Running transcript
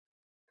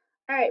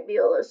All right,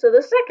 Viola. So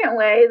the second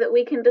way that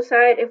we can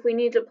decide if we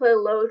need to play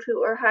low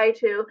two or high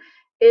two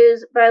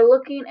is by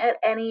looking at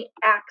any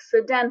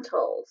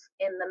accidentals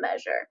in the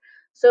measure.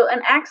 So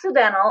an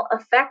accidental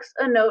affects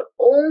a note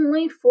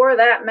only for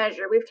that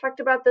measure. We've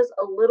talked about this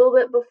a little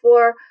bit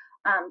before,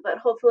 but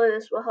hopefully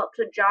this will help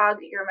to jog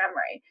your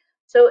memory.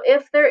 So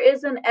if there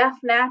is an F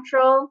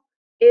natural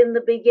in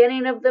the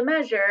beginning of the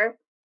measure,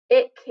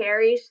 it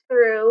carries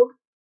through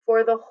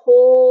for the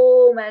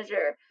whole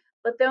measure.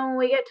 But then when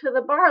we get to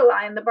the bar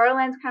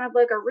line's kind of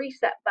like a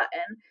reset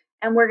button,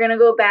 and we're going to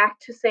go back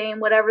to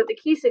saying whatever the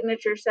key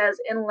signature says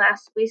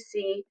unless we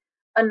see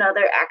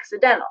another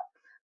accidental.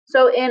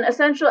 So in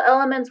Essential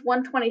Elements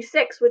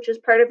 126, which is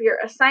part of your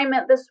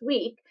assignment this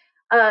week,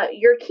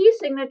 your key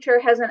signature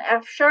has an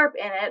F sharp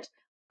in it,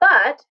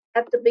 but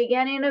at the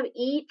beginning of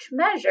each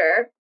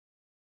measure,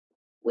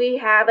 we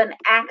have an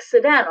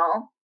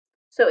accidental.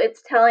 So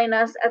it's telling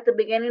us at the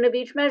beginning of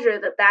each measure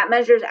that that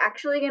measure is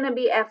actually going to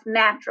be F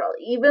natural,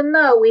 even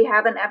though we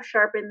have an F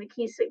sharp in the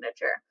key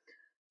signature.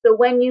 So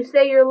when you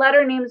say your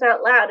letter names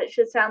out loud, it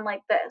should sound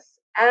like this: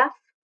 F,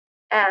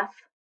 F,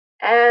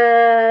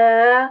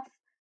 F,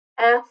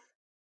 F,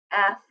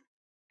 F,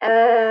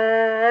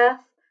 F,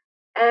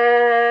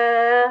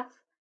 F,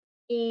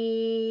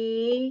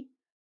 E,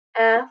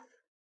 F,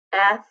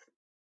 F,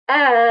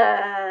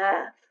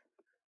 F.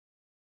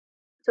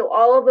 So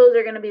all of those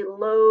are going to be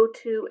low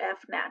to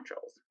F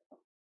naturals.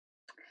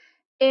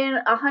 In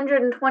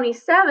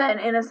 127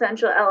 in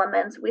Essential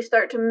Elements, we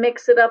start to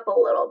mix it up a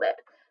little bit.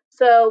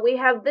 So we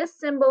have this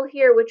symbol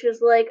here, which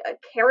is like a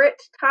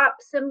caret top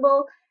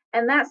symbol,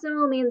 and that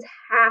symbol means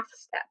half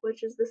step,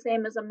 which is the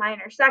same as a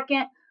minor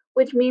second,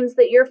 which means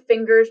that your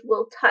fingers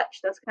will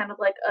touch. That's kind of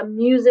like a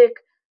music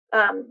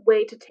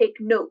way to take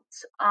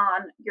notes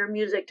on your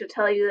music to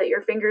tell you that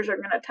your fingers are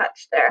going to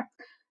touch there.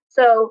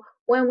 So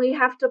when we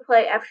have to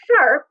play F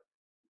sharp,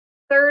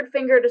 third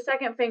finger to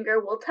second finger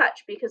will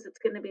touch because it's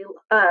going to be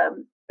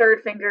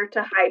third finger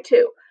to high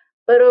two.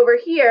 But over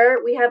here,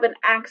 we have an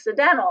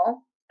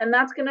accidental, and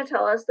that's going to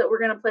tell us that we're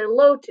going to play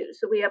low two.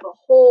 So we have a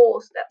whole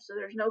step. So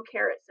there's no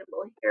caret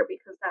symbol here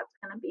because that's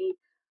going to be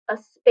a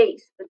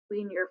space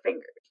between your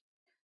fingers.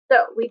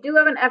 So we do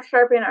have an F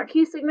sharp in our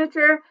key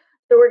signature.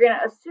 So we're going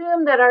to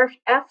assume that our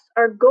Fs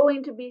are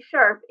going to be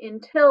sharp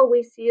until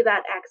we see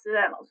that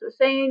accidental. So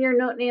saying your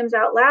note names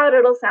out loud,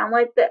 it'll sound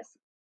like this: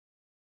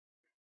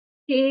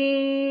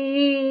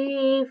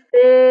 G,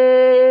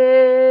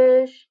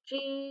 fish,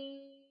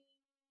 G,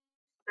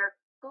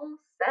 circle,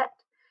 set,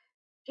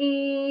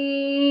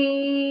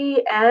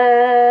 G,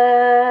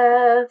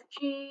 F,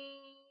 G,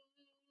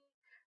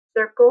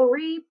 circle,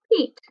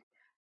 repeat,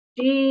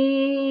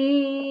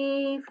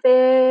 G,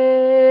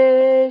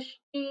 fish,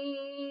 G,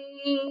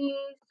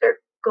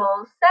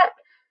 circle, set,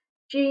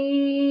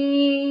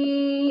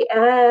 G,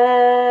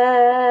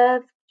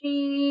 F,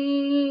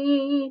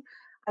 G.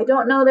 I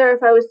don't know there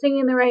if I was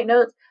singing the right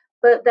notes,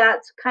 but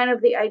that's kind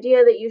of the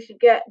idea that you should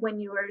get when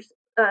you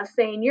are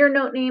saying your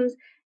note names.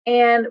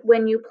 And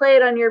when you play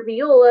it on your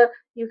viola,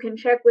 you can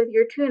check with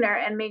your tuner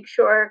and make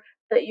sure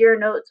that your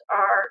notes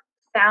are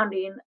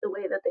sounding the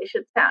way that they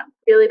should sound,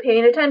 really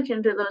paying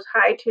attention to those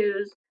high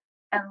twos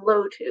and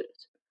low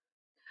twos.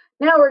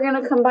 Now we're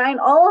going to combine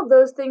all of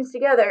those things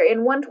together.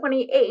 In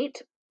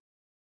 128,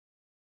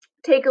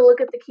 take a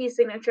look at the key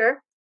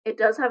signature. It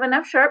does have an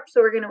F sharp,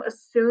 so we're going to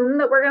assume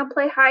that we're going to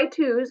play high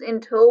twos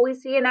until we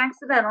see an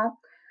accidental.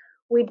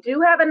 We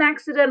do have an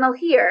accidental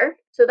here,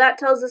 so that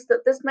tells us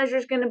that this measure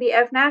is going to be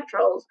F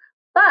naturals.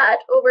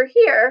 But over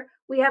here,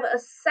 we have a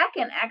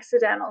second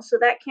accidental, so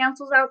that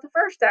cancels out the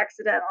first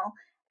accidental,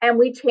 and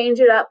we change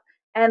it up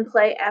and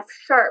play F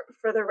sharp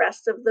for the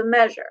rest of the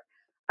measure.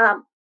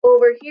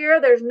 Over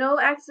here, there's no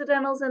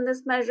accidentals in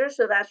this measure,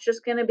 so that's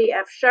just going to be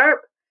F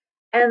sharp.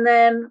 And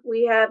then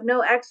we have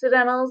no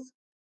accidentals,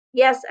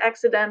 yes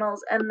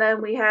accidentals, and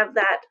then we have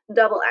that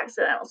double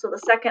accidental. So the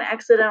second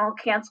accidental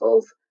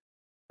cancels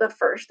the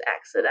first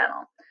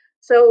accidental.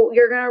 So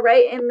you're going to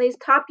write in these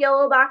top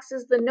yellow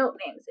boxes the note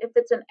names. If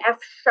it's an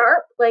F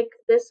sharp, like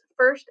this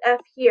first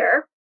F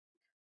here,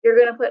 you're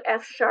going to put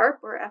F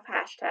sharp or F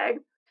hashtag.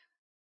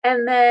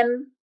 And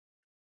then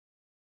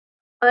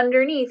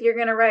underneath, you're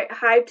going to write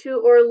high two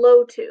or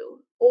low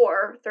two,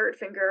 or third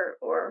finger,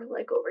 or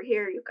like over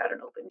here, you've got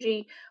an open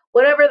G.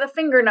 Whatever the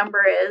finger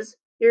number is,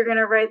 you're going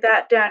to write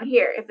that down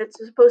here. If it's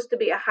supposed to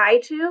be a high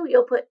two,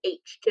 you'll put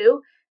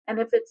H2. And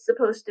if it's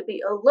supposed to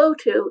be a low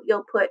two,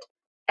 you'll put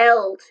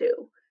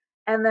L2.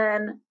 And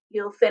then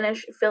you'll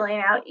finish filling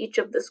out each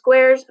of the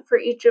squares for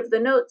each of the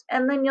notes,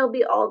 and then you'll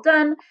be all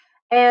done.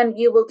 And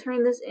you will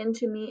turn this in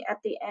to me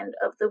at the end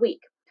of the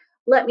week.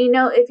 Let me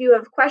know if you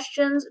have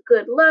questions.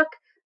 Good luck.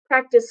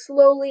 Practice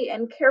slowly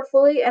and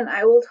carefully, and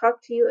I will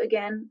talk to you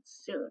again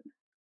soon.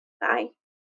 Bye.